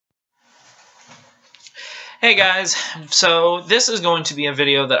Hey guys, so this is going to be a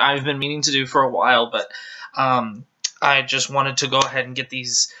video that I've been meaning to do for a while, but I just wanted to go ahead and get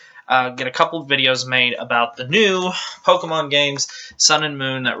a couple of videos made about the new Pokemon games, Sun and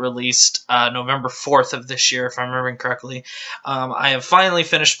Moon, that released November 4th of this year, if I'm remembering correctly. I have finally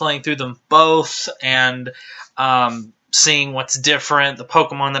finished playing through them both, and seeing what's different, the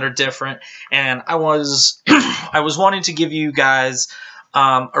Pokemon that are different, and I was wanting to give you guys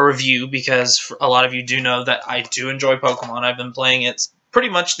a review, because a lot of you do know that I do enjoy Pokemon. I've been playing it pretty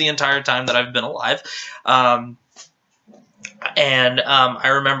much the entire time that I've been alive. I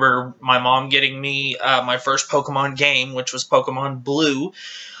remember my mom getting me my first Pokemon game, which was Pokemon Blue.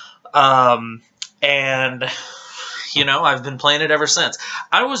 And you know, I've been playing it ever since.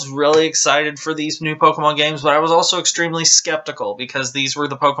 I was really excited for these new Pokemon games, but I was also extremely skeptical, because these were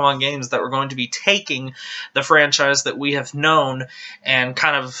the Pokemon games that were going to be taking the franchise that we have known and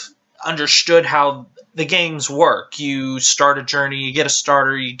kind of understood how the games work. You start a journey, you get a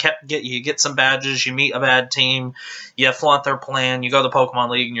starter, you get some badges, you meet a bad team, you flaunt their plan, you go to the Pokemon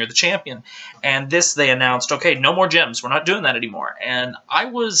League, and you're the champion. And this, they announced, okay, no more gyms, we're not doing that anymore. And I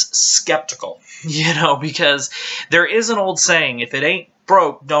was skeptical, you know, because there is an old saying, if it ain't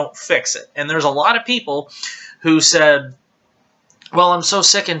broke, don't fix it. And there's a lot of people who said, well, I'm so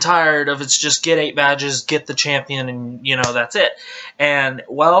sick and tired of it's just get 8 badges, get the champion, and, you know, that's it. And,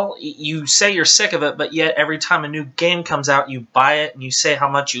 well, you say you're sick of it, but yet every time a new game comes out, you buy it and you say how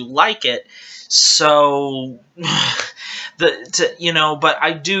much you like it. So, but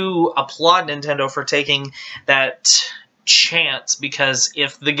I do applaud Nintendo for taking that chance, because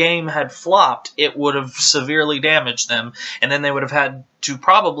if the game had flopped, it would have severely damaged them, and then they would have had to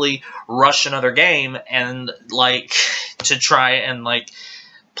probably rush another game and, like, to try and, like,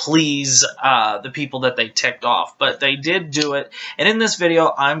 please the people that they ticked off. But they did do it, and in this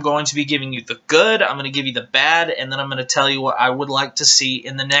video, I'm going to be giving you the good, I'm going to give you the bad, and then I'm going to tell you what I would like to see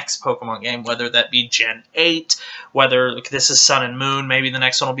in the next Pokemon game, whether that be Gen 8, whether this is Sun and Moon, maybe the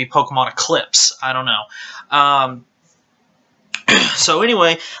next one will be Pokemon Eclipse, I don't know. So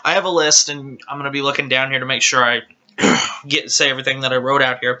anyway, I have a list, and I'm going to be looking down here to make sure I say everything that I wrote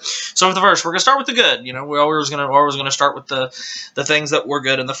out here. So for the first, we're going to start with the good. You know, we're always going to start with the things that were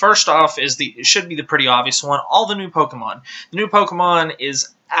good. And the first off is it should be the pretty obvious one, all the new Pokemon. The new Pokemon is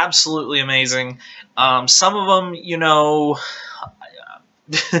absolutely amazing. Some of them, you know,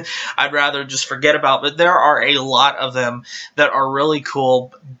 I'd rather just forget about, but there are a lot of them that are really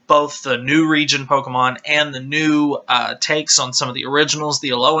cool, both the new region Pokemon and the new takes on some of the originals, the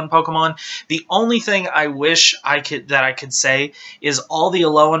Alolan Pokemon. The only thing I wish I could say is all the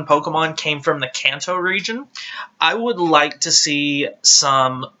Alolan Pokemon came from the Kanto region. I would like to see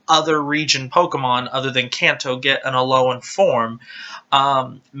some other region Pokemon other than Kanto get an Alolan form.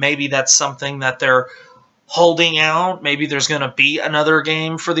 Maybe that's something that they're holding out. Maybe there's going to be another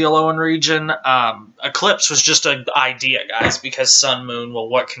game for the Alolan region. Eclipse was just an idea, guys, because Sun, Moon, well,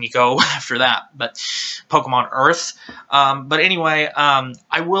 what can you go after that? But Pokemon Earth. But anyway,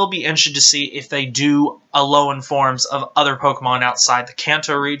 I will be interested to see if they do Alolan forms of other Pokemon outside the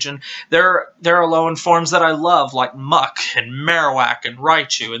Kanto region. There are Alolan forms that I love, like Muck and Marowak and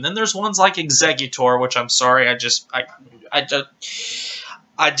Raichu. And then there's ones like Exeggutor, which I'm sorry, I just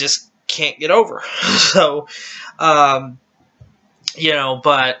can't get over. So, you know,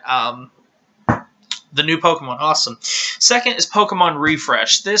 but the new Pokemon, awesome. Second is Pokemon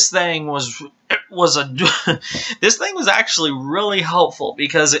Refresh. This thing was actually really helpful,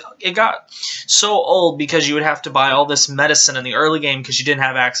 because it got so old because you would have to buy all this medicine in the early game because you didn't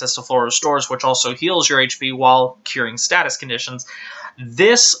have access to Floral Restores, which also heals your HP while curing status conditions.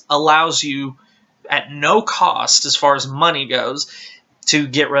 This allows you, at no cost as far as money goes, to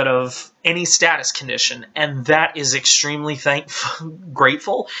get rid of any status condition, and that is extremely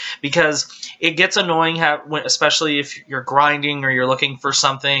grateful, because it gets annoying, especially if you're grinding or you're looking for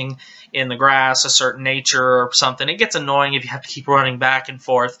something in the grass, a certain nature or something. It gets annoying if you have to keep running back and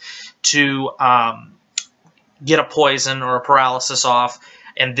forth to get a poison or a paralysis off.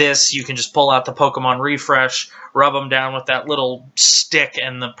 And this, you can just pull out the Pokemon Refresh, rub them down with that little stick,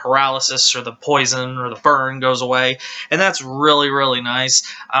 and the paralysis or the poison or the burn goes away. And that's really, really nice.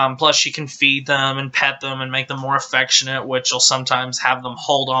 Plus, you can feed them and pet them and make them more affectionate, which will sometimes have them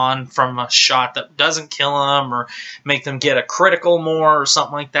hold on from a shot that doesn't kill them, or make them get a critical more or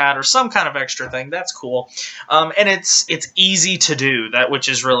something like that, or some kind of extra thing. That's cool. And it's easy to do, which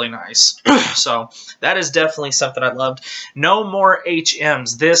is really nice. So that is definitely something I loved. No more HMs.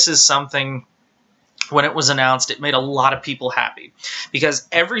 This is something when it was announced, it made a lot of people happy, because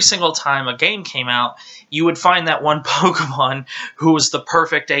every single time a game came out, you would find that one Pokemon who was the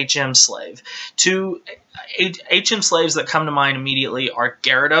perfect HM slave. Two HM slaves that come to mind immediately are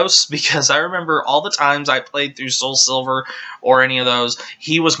Gyarados, because I remember all the times I played through Soul Silver or any of those,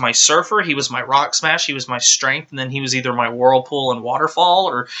 he was my Surfer, he was my Rock Smash, he was my Strength, and then he was either my Whirlpool and Waterfall,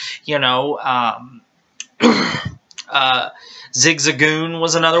 or, you know, Zigzagoon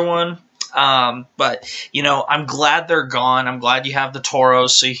was another one. But, you know, I'm glad they're gone. I'm glad you have the Tauros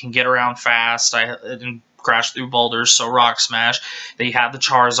so you can get around fast and crash through boulders, so Rock Smash. That you have the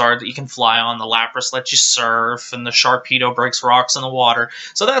Charizard that you can fly on, the Lapras lets you surf, and the Sharpedo breaks rocks in the water.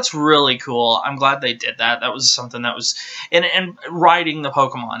 So that's really cool. I'm glad they did that. That was something that was... And riding the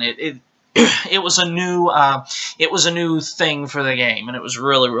Pokemon, it was a new thing for the game, and it was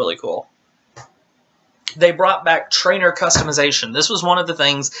really, really cool. They brought back trainer customization. This was one of the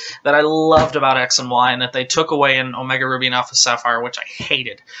things that I loved about X and Y, and that they took away in Omega Ruby and Alpha Sapphire, which I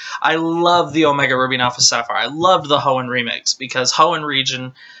hated. I loved the Omega Ruby and Alpha Sapphire. I loved the Hoenn remix, because Hoenn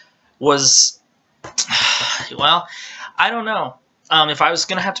region was... well, I don't know. If I was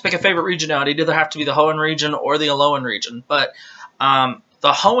going to have to pick a favorite region now, it'd either have to be the Hoenn region or the Alolan region. But the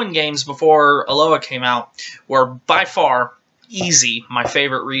Hoenn games before Alola came out were by far easy my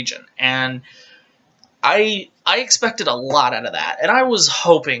favorite region. And I expected a lot out of that, and I was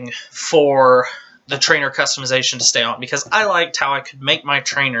hoping for the trainer customization to stay on, because I liked how I could make my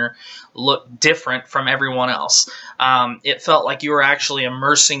trainer look different from everyone else. It felt like you were actually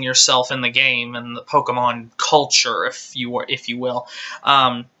immersing yourself in the game and the Pokemon culture, if you will.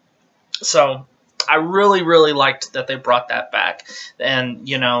 So I really, really liked that they brought that back, and,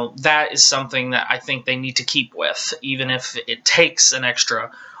 you know, that is something that I think they need to keep with, even if it takes an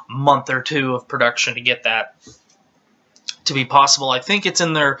extra month or two of production to get that to be possible. I think it's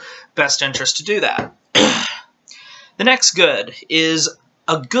in their best interest to do that. The next good is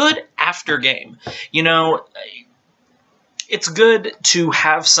a good after game. You know, it's good to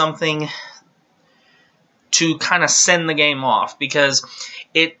have something to kind of send the game off, because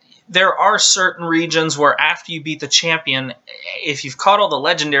there are certain regions where after you beat the champion, if you've caught all the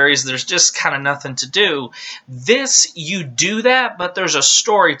legendaries, there's just kind of nothing to do. This, you do that, but there's a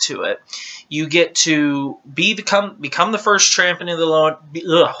story to it. You get to become the first champion of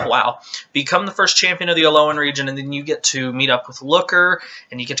the become the first champion of the Alolan region, and then you get to meet up with Looker,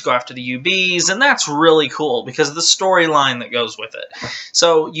 and you get to go after the UBs, and that's really cool because of the storyline that goes with it.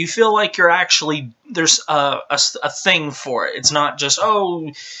 So you feel like you're actually, there's a thing for it. It's not just, oh,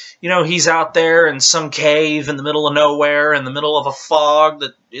 you know, he's out there in some cave in the middle of nowhere, in the middle of a fog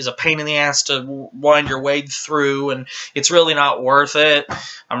that is a pain in the ass to wind your way through, and it's really not worth it.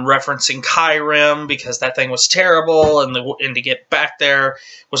 I'm referencing Kyurem because that thing was terrible, and to get back there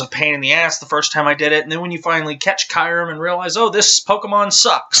was a pain in the ass the first time I did it. And then when you finally catch Kyurem and realize, oh, this Pokemon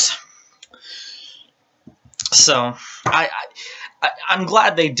sucks. So I'm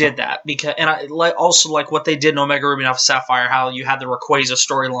glad they did that, because, and I also like what they did in Omega Ruby and Alpha Sapphire, how you had the Rayquaza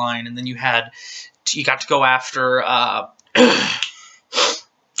storyline, and then you got to go after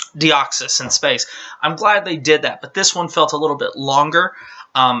Deoxys in space. I'm glad they did that, but this one felt a little bit longer.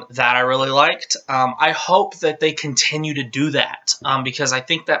 That I really liked. I hope that they continue to do that, because I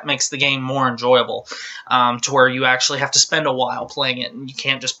think that makes the game more enjoyable, to where you actually have to spend a while playing it, and you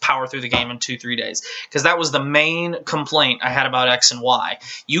can't just power through the game in 2-3 days. Because that was the main complaint I had about X and Y.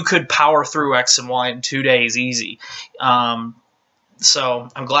 You could power through X and Y in 2 days easy. So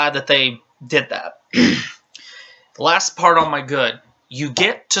I'm glad that they did that. The last part on my good. You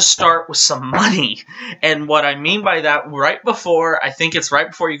get to start with some money. And what I mean by that, I think it's right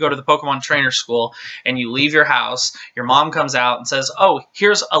before you go to the Pokemon Trainer School and you leave your house, your mom comes out and says, oh,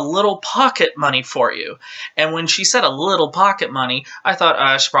 here's a little pocket money for you. And when she said a little pocket money, I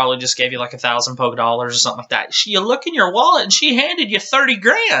thought, she probably just gave you like 1,000 Pokedollars or something like that. You look in your wallet and she handed you 30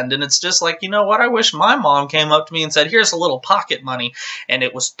 grand. And it's just like, you know what? I wish my mom came up to me and said, here's a little pocket money. And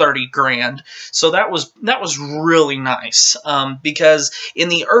it was 30 grand. So that was really nice. Because in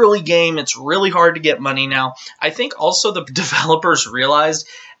the early game, it's really hard to get money now. I think also the developers realized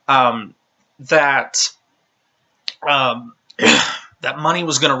that that money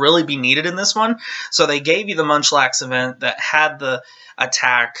was going to really be needed in this one. So they gave you the Munchlax event that had the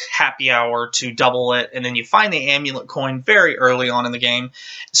attack happy hour to double it, and then you find the amulet coin very early on in the game.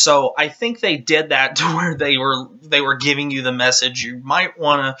 So I think they did that to where they were giving you the message you might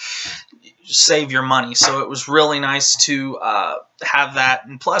want to save your money. So it was really nice to have that.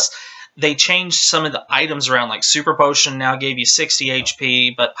 And plus, they changed some of the items around, like Super Potion now gave you 60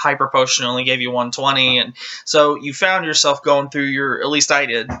 HP, but Hyper Potion only gave you 120, and so you found yourself going through your, at least I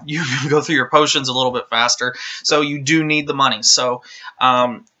did, you go through your potions a little bit faster, so you do need the money. So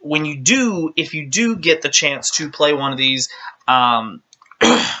when you do, if you do get the chance to play one of these,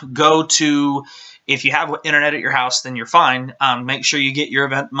 go to, if you have internet at your house, then you're fine. Make sure you get your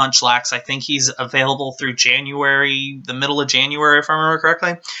event Munchlax. I think he's available through January, the middle of January, if I remember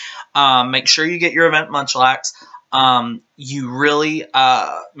correctly. Make sure you get your event Munchlax. You really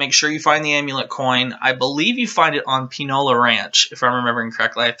make sure you find the amulet coin. I believe you find it on Pinola Ranch, if I'm remembering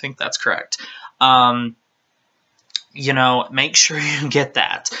correctly. I think that's correct. You know, make sure you get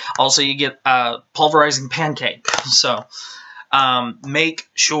that. Also, you get Pulverizing Pancake. So make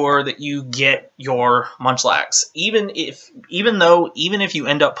sure that you get your Munchlax. Even if you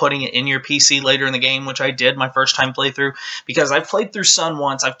end up putting it in your PC later in the game, which I did my first time playthrough, because I've played through Sun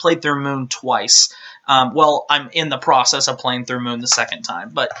once, I've played through Moon twice. Well, I'm in the process of playing through Moon the second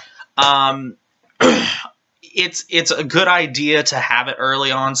time, but it's a good idea to have it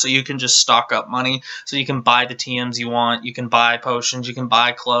early on so you can just stock up money, so you can buy the TMs you want, you can buy potions, you can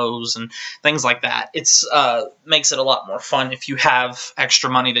buy clothes and things like that. It's makes it a lot more fun if you have extra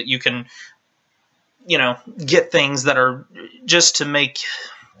money that you can, you know, get things that are just to make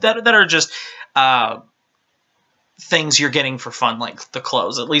that are just things you're getting for fun, like the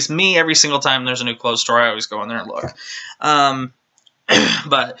clothes. At least me, every single time there's a new clothes store, I always go in there and look.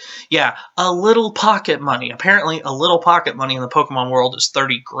 But yeah, a little pocket money. Apparently, a little pocket money in the Pokemon world is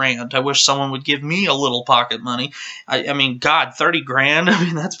 30 grand. I wish someone would give me a little pocket money. I mean, God, 30 grand? I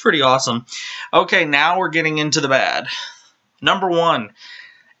mean, that's pretty awesome. Okay, now we're getting into the bad. Number 1,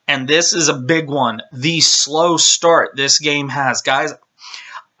 and this is a big one, the slow start this game has. Guys,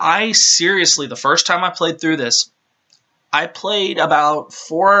 I seriously, the first time I played through this, I played about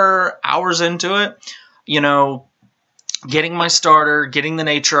 4 hours into it, you know, getting my starter, getting the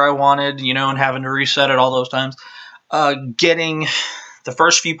nature I wanted, you know, and having to reset it all those times. Getting the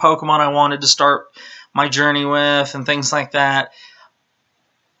first few Pokemon I wanted to start my journey with and things like that.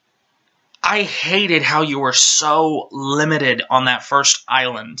 I hated how you were so limited on that first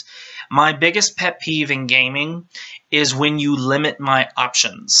island. My biggest pet peeve in gaming is when you limit my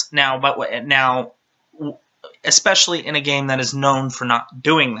options. Now, especially in a game that is known for not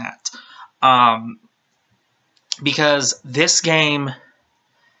doing that. Because this game,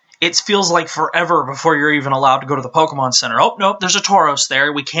 it feels like forever before you're even allowed to go to the Pokemon Center. Oh, nope, there's a Tauros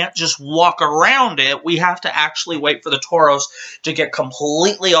there. We can't just walk around it. We have to actually wait for the Tauros to get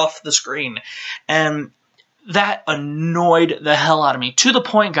completely off the screen. And that annoyed the hell out of me. To the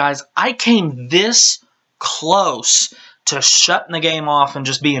point, guys, I came this close to shutting the game off and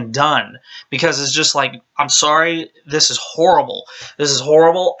just being done. Because it's just like, I'm sorry, this is horrible. This is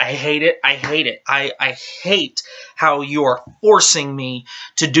horrible. I hate it. I hate it. I hate how you are forcing me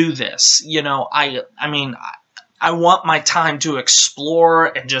to do this. You know, I mean, I want my time to explore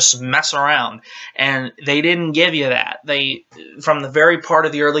and just mess around. And they didn't give you that. They, from the very part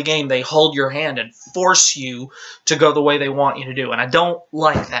of the early game, they hold your hand and force you to go the way they want you to do. And I don't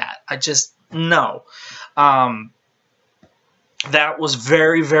like that. I just, no. That was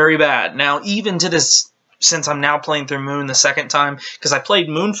very, very bad. Now, even to this, since I'm now playing through Moon the second time, because I played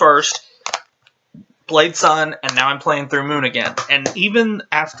Moon first, played Sun, and now I'm playing through Moon again. And even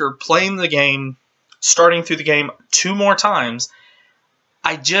after playing the game, starting through the game 2 more times,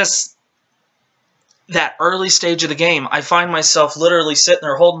 I just, that early stage of the game, I find myself literally sitting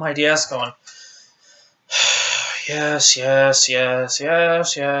there holding my DS going, yes, yes, yes,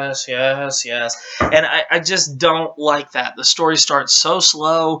 yes, yes, yes, yes. And I just don't like that. The story starts so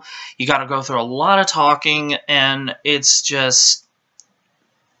slow. You got to go through a lot of talking, and it's just,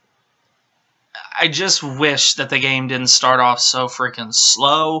 I just wish that the game didn't start off so freaking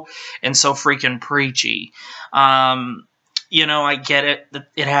slow and so freaking preachy. You know, I get it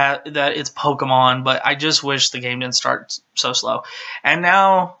that it's Pokemon, but I just wish the game didn't start so slow. And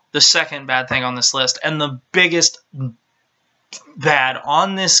now the second bad thing on this list, and the biggest bad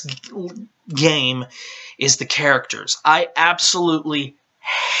on this game, is the characters. I absolutely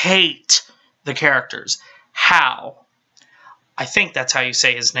hate the characters. How? I think that's how you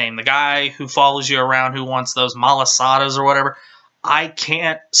say his name. The guy who follows you around, who wants those malasadas or whatever. I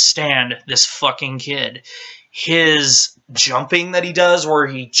can't stand this fucking kid. His jumping that he does, where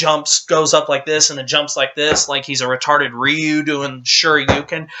he jumps, goes up like this, and then jumps like this, like he's a retarded Ryu doing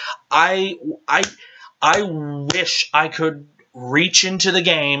Shoryuken. I wish I could reach into the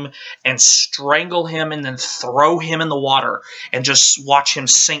game and strangle him and then throw him in the water and just watch him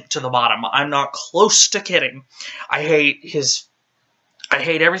sink to the bottom. I'm not close to kidding. I hate his I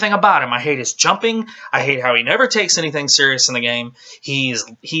hate everything about him. I hate his jumping. I hate how he never takes anything serious in the game.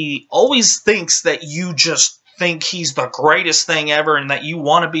 He always thinks that you just think he's the greatest thing ever and that you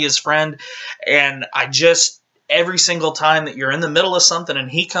want to be his friend. And every single time that you're in the middle of something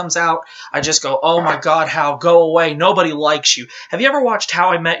and he comes out, I just go, oh my God, Hal, go away. Nobody likes you. Have you ever watched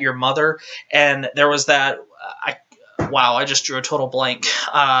How I Met Your Mother? And there was that, wow, I just drew a total blank.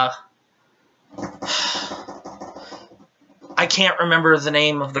 I can't remember the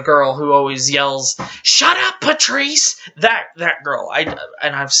name of the girl who always yells, "Shut up, Patrice!" That girl.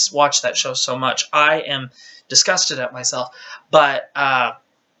 I've watched that show so much. I am disgusted at myself. But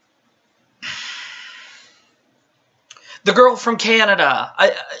the girl from Canada.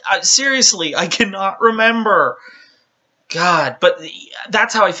 I seriously, I cannot remember. God, but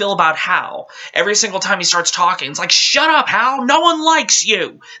that's how I feel about Hal. Every single time he starts talking, it's like, shut up, Hal! No one likes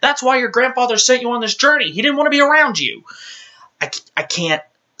you! That's why your grandfather sent you on this journey. He didn't want to be around you. I can't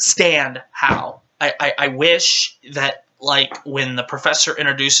stand Hal. I wish that, like, when the professor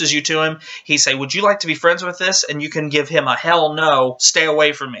introduces you to him, he say, would you like to be friends with this? And you can give him a hell no, stay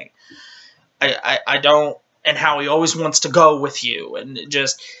away from me. I don't, and how he always wants to go with you. And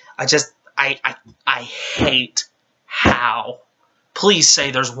I hate Hal. Please say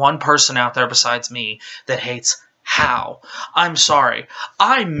there's one person out there besides me that hates Hal. I'm sorry.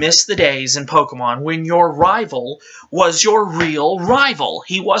 I miss the days in Pokemon when your rival was your real rival.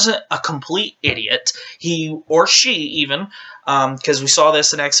 He wasn't a complete idiot. He, or she even, because we saw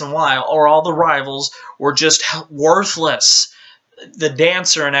this in X and Y, or all the rivals were just worthless. The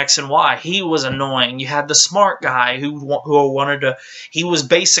dancer in X and Y, he was annoying. You had the smart guy who wanted to, he was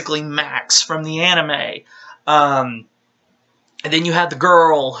basically Max from the anime. And then you had the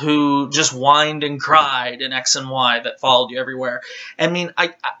girl who just whined and cried in X and Y that followed you everywhere. I mean,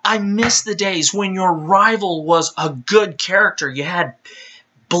 I miss the days when your rival was a good character. You had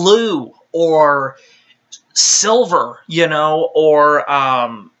Blue or Silver, you know, or,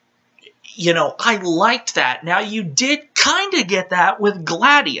 you know, I liked that. Now, you did kind of get that with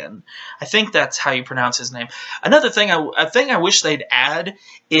Gladion. I think that's how you pronounce his name. Another thing I wish they'd add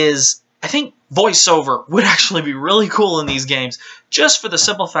is, I think voiceover would actually be really cool in these games, just for the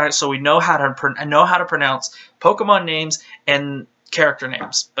simple fact so we know how to pronounce Pokemon names and character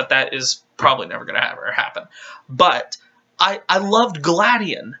names. But that is probably never going to ever happen. But I loved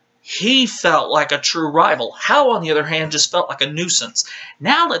Gladion. He felt like a true rival. Hal, on the other hand, just felt like a nuisance.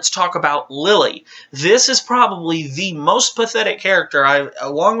 Now let's talk about Lily. This is probably the most pathetic character,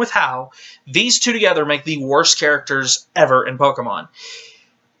 along with Hal. These two together make the worst characters ever in Pokemon.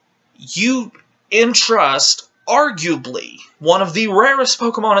 You entrust, arguably, one of the rarest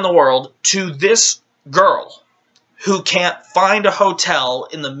Pokemon in the world to this girl who can't find a hotel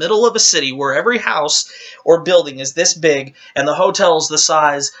in the middle of a city where every house or building is this big and the hotel is the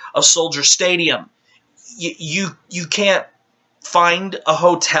size of Soldier Stadium. You can't find a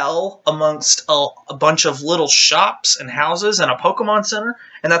hotel amongst a bunch of little shops and houses and a Pokemon Center,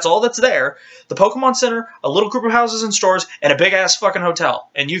 and that's all that's there. The Pokemon Center, a little group of houses and stores, and a big-ass fucking hotel,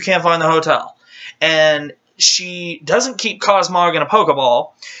 and you can't find the hotel. And she doesn't keep Cosmog in a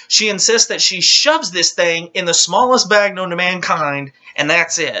Pokeball. She insists that she shoves this thing in the smallest bag known to mankind, and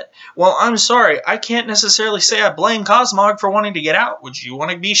that's it. Well, I'm sorry, I can't necessarily say I blame Cosmog for wanting to get out. Would you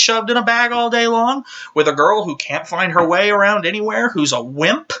want to be shoved in a bag all day long with a girl who can't find her way around anywhere, who's a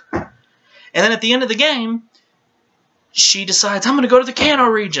wimp? And then at the end of the game, she decides, I'm going to go to the Kanto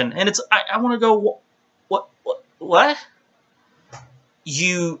region. And it's, I want to go, what?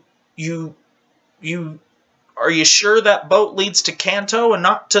 Are you sure that boat leads to Kanto and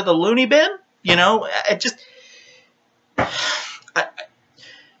not to the loony bin? You know,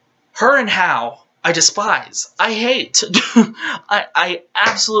 her and Hal, I despise. I hate. I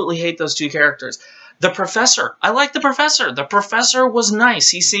absolutely hate those two characters. The Professor. I like the Professor. The Professor was nice.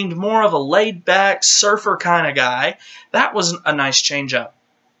 He seemed more of a laid-back, surfer kind of guy. That was a nice change-up.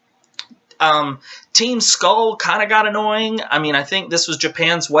 Team Skull kind of got annoying. I mean, I think this was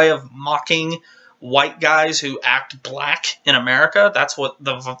Japan's way of mocking white guys who act black in America. That's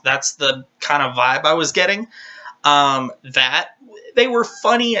the kind of vibe I was getting. They were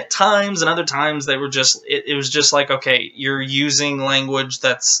funny at times, and other times they were just, it was just like, okay, you're using language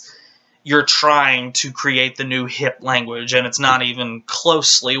you're trying to create the new hip language, and it's not even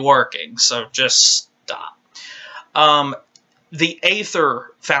closely working, so just stop. The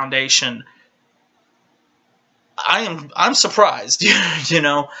Aether Foundation, I'm surprised, you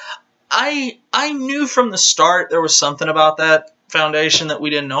know. I knew from the start there was something about that foundation that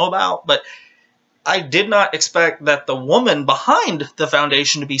we didn't know about, but I did not expect that the woman behind the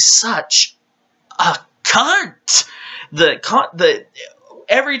foundation to be such a cunt.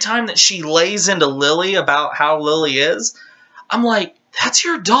 every time that she lays into Lily about how Lily is, I'm like, that's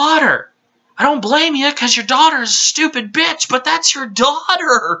your daughter. I don't blame you because your daughter is a stupid bitch, but that's your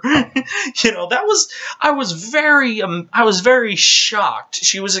daughter. You know, I was very shocked.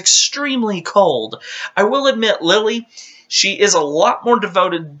 She was extremely cold. I will admit, Lily, she is a lot more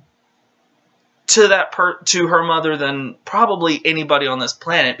devoted to her mother than probably anybody on this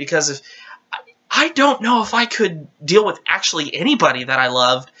planet, because if I don't know if I could deal with actually anybody that I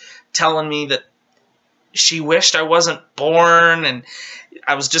loved telling me that she wished I wasn't born and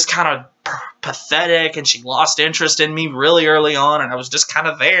I was just kind of pathetic and she lost interest in me really early on and I was just kind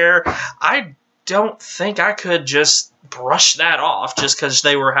of there. I don't think I could just brush that off just because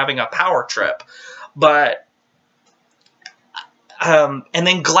they were having a power trip. But and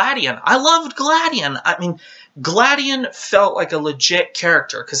then Gladion. I loved Gladion. I mean, Gladion felt like a legit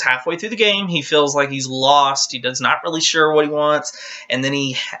character because halfway through the game he feels like he's lost. He does not really sure what he wants, and then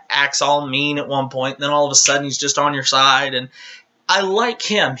he acts all mean at one point, and then all of a sudden he's just on your side, and I like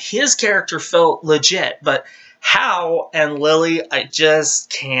him. His character felt legit, but Hal and Lily I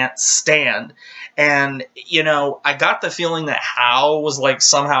just can't stand. And, you know, I got the feeling that Hal was like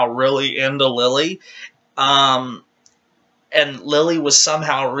somehow really into Lily, and Lily was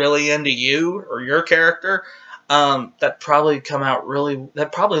somehow really into you or your character. That probably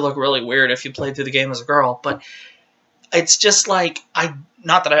look really weird if you played through the game as a girl, but it's just like,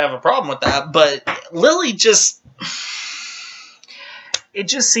 not that I have a problem with that, but Lily just, it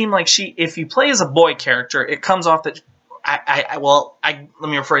just seemed like if you play as a boy character, it comes off that, let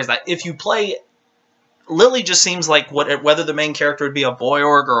me rephrase that. If you play, Lily just seems like whether the main character would be a boy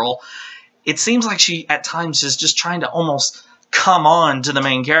or a girl, it seems like she at times is just trying to almost come on to the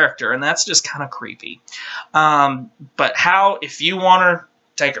main character, and that's just kind of creepy. But Hal, if you want her,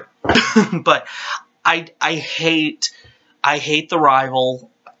 take her. But I hate the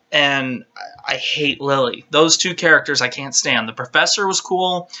rival, and I hate Lily. Those two characters I can't stand. The Professor was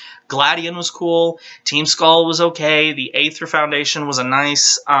cool. Gladion was cool. Team Skull was okay. The Aether Foundation was a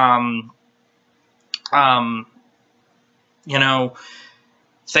nice, you know,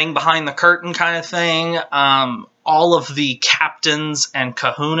 thing behind the curtain kind of thing. All of the captains and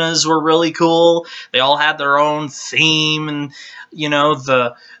kahunas were really cool. They all had their own theme, and, you know,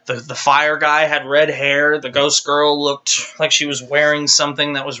 the fire guy had red hair. The ghost girl looked like she was wearing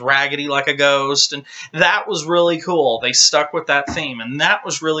something that was raggedy like a ghost, and that was really cool. They stuck with that theme, and that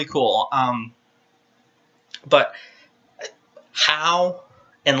was really cool. But Hal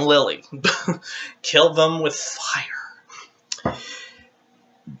and Lily, kill them with fire.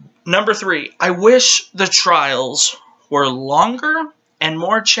 Number 3, I wish the trials were longer and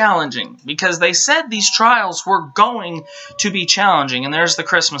more challenging, because they said these trials were going to be challenging, and there's the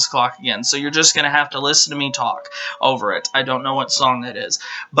Christmas clock again, so you're just going to have to listen to me talk over it. I don't know what song that is,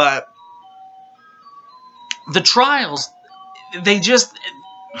 but the trials, they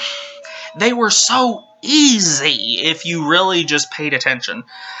were so easy if you really just paid attention.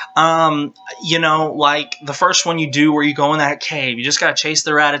 You know, like the first one you do where you go in that cave, you just gotta chase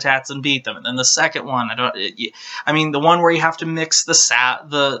the Rat-a-tats and beat them. And then the second one, I mean, the one where you have to mix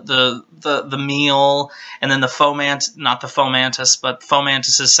the meal, and then the not the Fomantis, but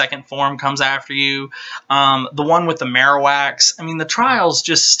Fomantis' second form comes after you. The one with the Marowaks. I mean, the trials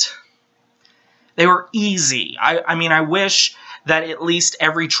just, they were easy. I mean, I wish that at least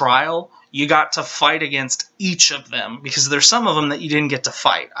every trial you got to fight against each of them, because there's some of them that you didn't get to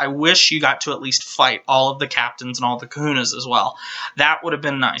fight. I wish you got to at least fight all of the captains and all the kahunas as well. That would have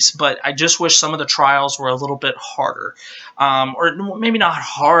been nice, but I just wish some of the trials were a little bit harder. Or maybe not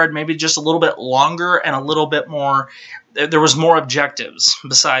hard, maybe just a little bit longer and a little bit more, there was more objectives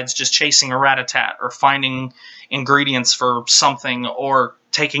besides just chasing a Rat-a-tat or finding ingredients for something or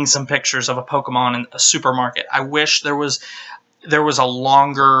taking some pictures of a Pokemon in a supermarket. I wish there was a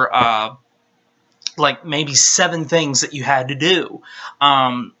longer, like maybe 7 things that you had to do.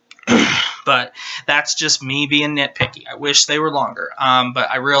 But that's just me being nitpicky. I wish they were longer. But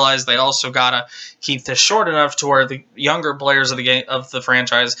I realize they also gotta keep this short enough to where the younger players of the game, of the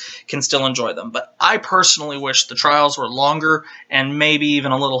franchise, can still enjoy them. But I personally wish the trials were longer and maybe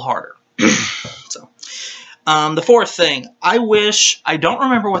even a little harder. So. The 4th thing, I don't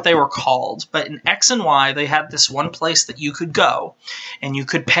remember what they were called, but in X and Y, they had this one place that you could go, and you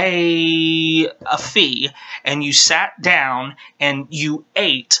could pay a fee, and you sat down, and you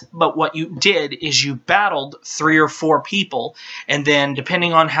ate, but what you did is you battled 3 or 4 people, and then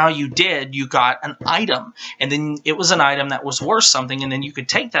depending on how you did, you got an item, and then it was an item that was worth something, and then you could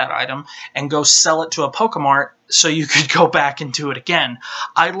take that item and go sell it to a Pokemart so you could go back and do it again.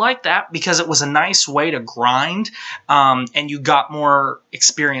 I like that because it was a nice way to grind, and you got more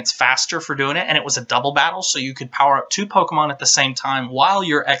experience faster for doing it, and it was a double battle, so you could power up 2 Pokemon at the same time while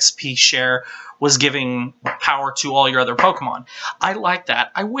your XP share was giving power to all your other Pokemon. I like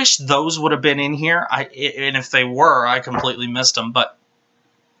that. I wish those would have been in here, and if they were, I completely missed them, but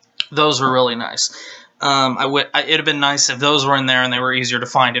those were really nice. It'd have been nice if those were in there and they were easier to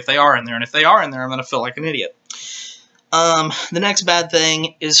find if they are in there. And if they are in there, I'm going to feel like an idiot. The next bad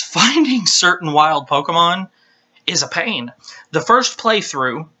thing is finding certain wild Pokemon is a pain. The first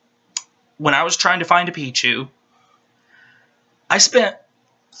playthrough, when I was trying to find a Pichu, I spent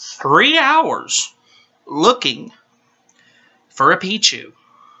 3 hours looking for a Pichu.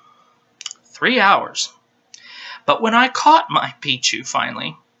 3 hours. But when I caught my Pichu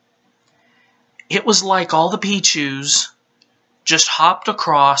finally, it was like all the Pichus just hopped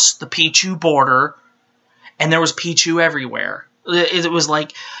across the Pichu border, and there was Pichu everywhere. It was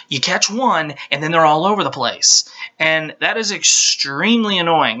like you catch one, and then they're all over the place. And that is extremely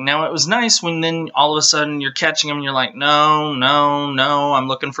annoying. Now, it was nice when then all of a sudden you're catching them, and you're like, no, no, no, I'm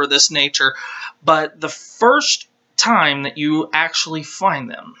looking for this nature. But the first time that you actually find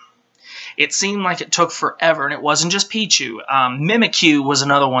them, it seemed like it took forever, and it wasn't just Pichu. Mimikyu was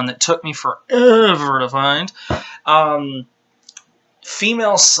another one that took me forever to find.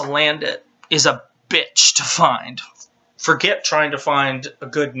 Female Salandit is a bitch to find. Forget trying to find a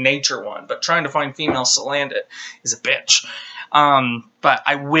good nature one, but trying to find female Salandit is a bitch. But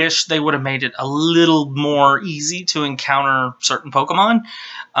I wish they would have made it a little more easy to encounter certain Pokemon,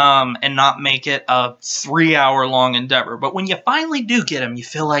 and not make it a 3-hour-long endeavor. But when you finally do get them, you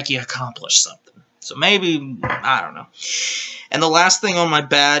feel like you accomplished something. So maybe, I don't know. And the last thing on my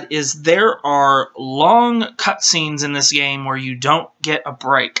bad is there are long cutscenes in this game where you don't get a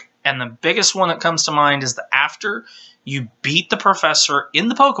break. And the biggest one that comes to mind is after you beat the professor in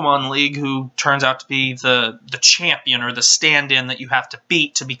the Pokemon League, who turns out to be the champion or the stand-in that you have to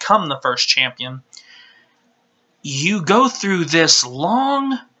beat to become the first champion. You go through this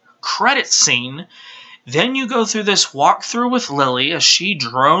long credit scene, then you go through this walkthrough with Lily as she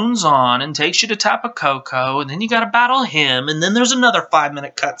drones on and takes you to Tapu Koko, and then you gotta battle him, and then there's another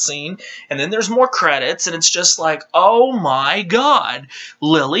 5-minute cutscene, and then there's more credits, and it's just like, oh my god,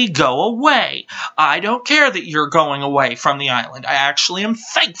 Lily, go away. I don't care that you're going away from the island. I actually am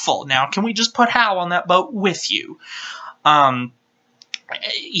thankful. Now, can we just put Hal on that boat with you?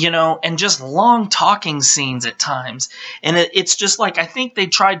 You know, and just long talking scenes at times. And it's just like, I think they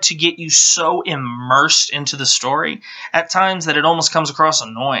tried to get you so immersed into the story at times that it almost comes across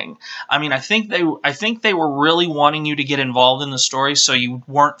annoying. I mean, I think they were really wanting you to get involved in the story so you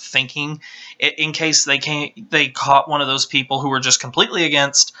weren't thinking, in case they caught one of those people who were just completely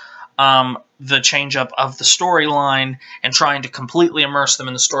against the change-up of the storyline and trying to completely immerse them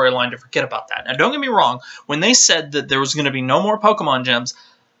in the storyline to forget about that. Now, don't get me wrong. When they said that there was going to be no more Pokemon gems,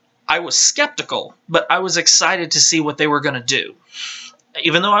 I was skeptical, but I was excited to see what they were going to do.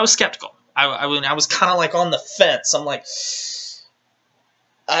 Even though I was skeptical. I was kind of like on the fence. I'm like,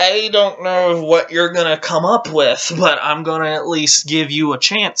 I don't know what you're going to come up with, but I'm going to at least give you a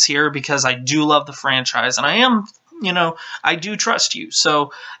chance here because I do love the franchise, and I am... You know, I do trust you.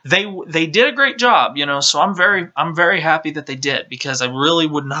 So they did a great job, you know, so I'm very happy that they did, because I really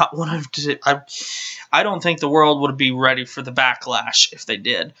would not want to I don't think the world would be ready for the backlash if they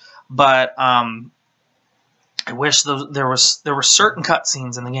did. But I wish there were certain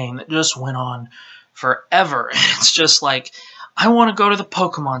cutscenes in the game that just went on forever. It's just like, I want to go to the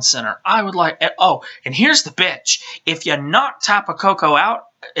Pokemon Center. I would like, oh, and here's the bitch. If you knock Tapu Koko out,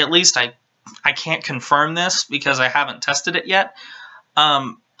 at least I can't confirm this because I haven't tested it yet.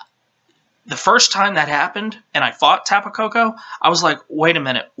 The first time that happened and I fought Tapu Koko, I was like, wait a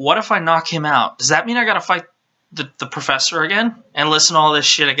minute, what if I knock him out? Does that mean I gotta fight the professor again and listen to all this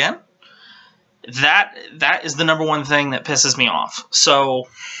shit again? That is the #1 thing that pisses me off. So,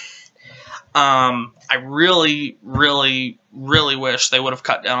 I really, really, really wish they would have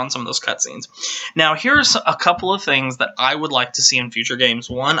cut down on some of those cutscenes. Now, here's a couple of things that I would like to see in future games.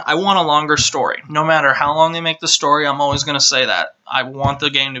 One, I want a longer story. No matter how long they make the story, I'm always going to say that. I want the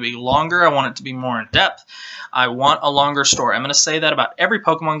game to be longer. I want it to be more in-depth. I want a longer story. I'm going to say that about every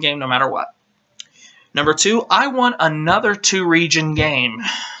Pokemon game, no matter what. #2, I want another 2-region game.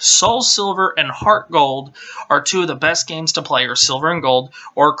 Soul Silver and Heart Gold are 2 of the best games to play, or Silver and Gold,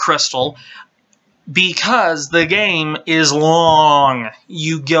 or Crystal, because the game is long.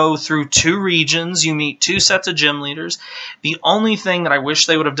 You go through 2 regions, you meet 2 sets of gym leaders. The only thing that I wish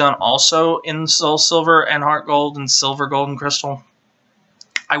they would have done also in Soul Silver and Heart Gold and Silver, Gold, and Crystal,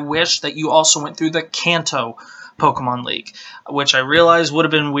 I wish that you also went through the Kanto Pokemon League, which I realized would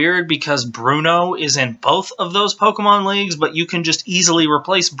have been weird because Bruno is in both of those Pokemon Leagues, but you can just easily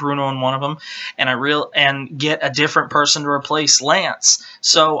replace Bruno in one of them and get a different person to replace Lance.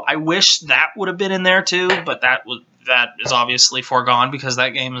 So I wish that would have been in there too, but that is obviously foregone because that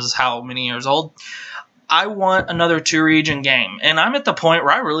game is how many years old. I want another 2-region game, and I'm at the point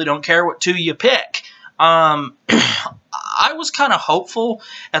where I really don't care what 2 you pick. I was kind of hopeful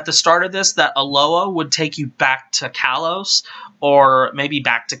at the start of this that Alola would take you back to Kalos, or maybe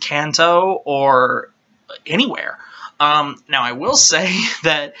back to Kanto, or anywhere. Now, I will say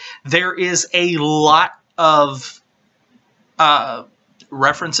that there is a lot of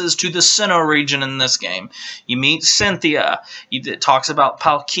references to the Sinnoh region in this game. You meet Cynthia. It talks about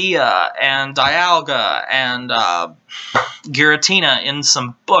Palkia and Dialga and Giratina in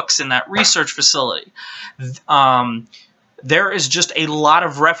some books in that research facility. There is just a lot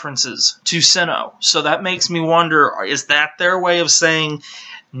of references to Sinnoh. So that makes me wonder, is that their way of saying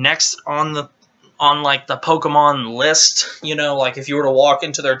next on like the Pokemon list, you know, like if you were to walk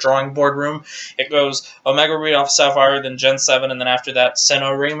into their drawing board room, it goes Omega Ruby Alpha Sapphire, then Gen 7, and then after that,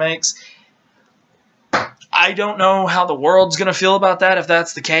 Sinnoh remakes. I don't know how the world's going to feel about that if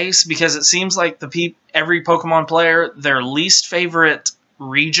that's the case, because it seems like every Pokemon player, their least favorite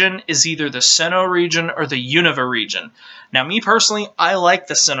region is either the Sinnoh region or the Unova region. Now, me personally, I like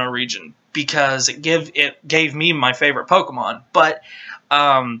the Sinnoh region because it gave me my favorite Pokemon, but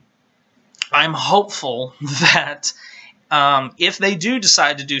I'm hopeful that if they do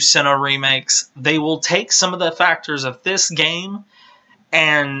decide to do Sinnoh remakes, they will take some of the factors of this game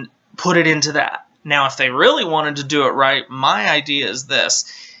and put it into that. Now, if they really wanted to do it right, my idea is this: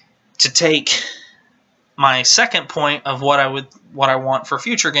 to take my second point of what I want for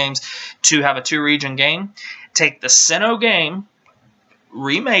future games, to have a 2-region game, take the Sinnoh game,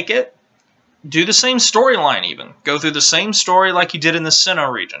 remake it, do the same storyline even. Go through the same story like you did in the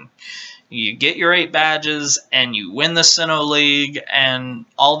Sinnoh region. You get your 8 badges, and you win the Sinnoh League, and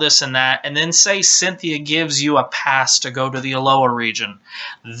all this and that, and then say Cynthia gives you a pass to go to the Alola region.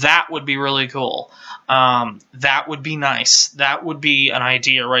 That would be really cool. That would be nice. That would be an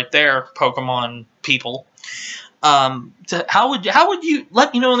idea right there, Pokemon people. How would you,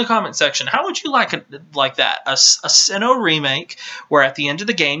 let me know in the comment section, how would you like that? A Sinnoh remake, where at the end of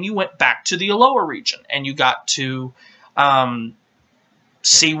the game, you went back to the Alola region, and you got to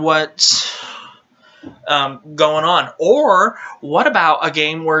see what's going on. Or what about a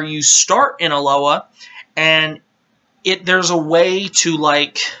game where you start in Alola and there's a way to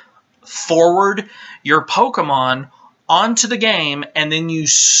like forward your Pokemon onto the game, and then you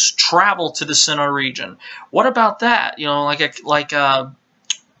travel to the Sinnoh region. What about that? You know, like a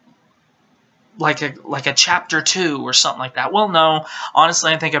chapter 2 or something like that. Well, no,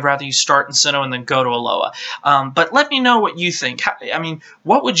 honestly, I think I'd rather you start in Sinnoh and then go to Alola. But let me know what you think. I mean,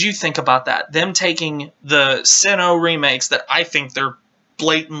 what would you think about that? Them taking the Sinnoh remakes that I think they're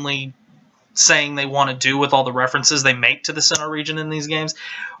blatantly saying they want to do with all the references they make to the Sinnoh region in these games.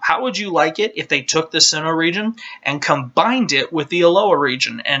 How would you like it if they took the Sinnoh region and combined it with the Alola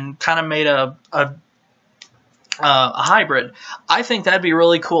region and kind of made a hybrid? I think that'd be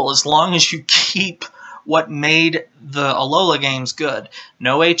really cool, as long as you keep what made the Alola games good.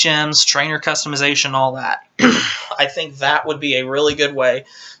 No HMs, trainer customization, all that. I think that would be a really good way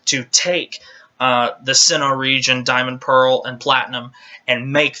to take the Sinnoh region, Diamond, Pearl, and Platinum,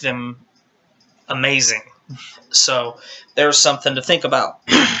 and make them amazing. So there's something to think about.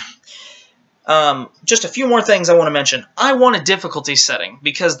 Just a few more things I want to mention. I want a difficulty setting,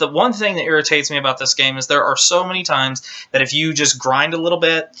 because the one thing that irritates me about this game is there are so many times that if you just grind a little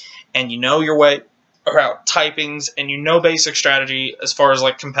bit and you know your way around typings and you know basic strategy as far as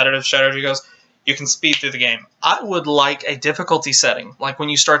like competitive strategy goes, you can speed through the game. I would like a difficulty setting. Like when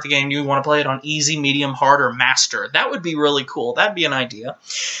you start the game, you want to play it on easy, medium, hard, or master. That would be really cool. That'd be an idea.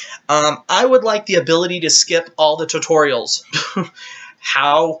 I would like the ability to skip all the tutorials.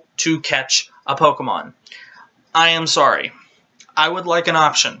 How to catch a Pokemon. I am sorry. I would like an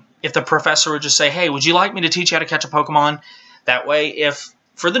option. If the professor would just say, hey, would you like me to teach you how to catch a Pokemon? That way, if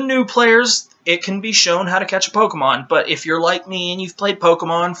for the new players, it can be shown how to catch a Pokemon. But if you're like me and you've played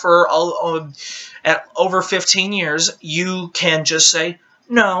Pokemon for over 15 years, you can just say,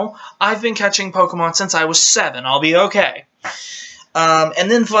 no, I've been catching Pokemon since I was 7. I'll be okay. And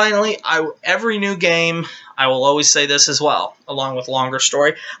then finally, every new game, I will always say this as well, along with longer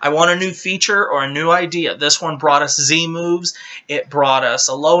story, I want a new feature or a new idea. This one brought us Z moves, it brought us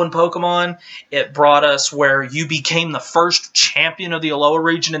Alolan Pokemon, it brought us where you became the first champion of the Alola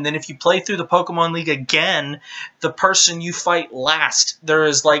region, and then if you play through the Pokemon League again, the person you fight last, there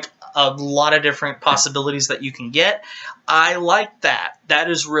is like a lot of different possibilities that you can get. I like that. That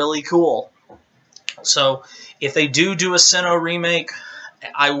is really cool. So if they do a Sinnoh remake,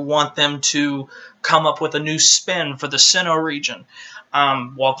 I want them to come up with a new spin for the Sinnoh region,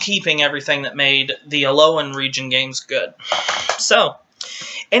 while keeping everything that made the Alolan region games good. So,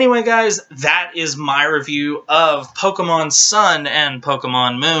 anyway, guys, that is my review of Pokemon Sun and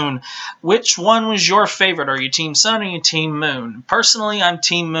Pokemon Moon. Which one was your favorite? Are you Team Sun or are you Team Moon? Personally, I'm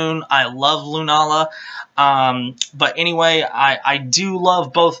Team Moon. I love Lunala. But anyway, I do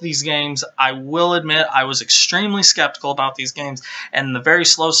love both these games. I will admit I was extremely skeptical about these games, and the very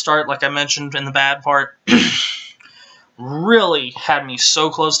slow start, like I mentioned in the bad part, really had me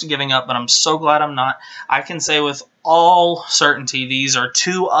so close to giving up, but I'm so glad I'm not. I can say with all certainty these are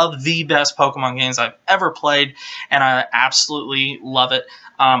two of the best Pokemon games I've ever played, and I absolutely love it.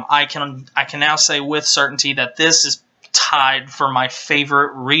 I can now say with certainty that this is tied for my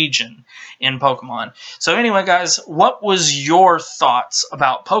favorite region in Pokemon. So anyway, guys, what was your thoughts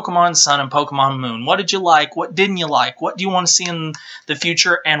about Pokemon Sun and Pokemon Moon? What did you like? What didn't you like? What do you want to see in the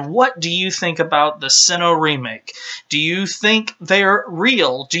future? And what do you think about the Sinnoh remake? Do you think they're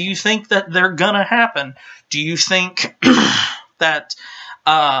real? Do you think that they're gonna happen? Do you think that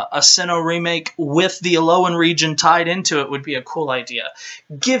a Sinnoh remake with the Alolan region tied into it would be a cool idea?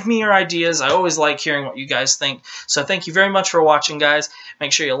 Give me your ideas. I always like hearing what you guys think. So thank you very much for watching, guys.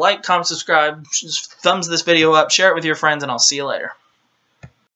 Make sure you like, comment, subscribe, thumbs this video up, share it with your friends, and I'll see you later.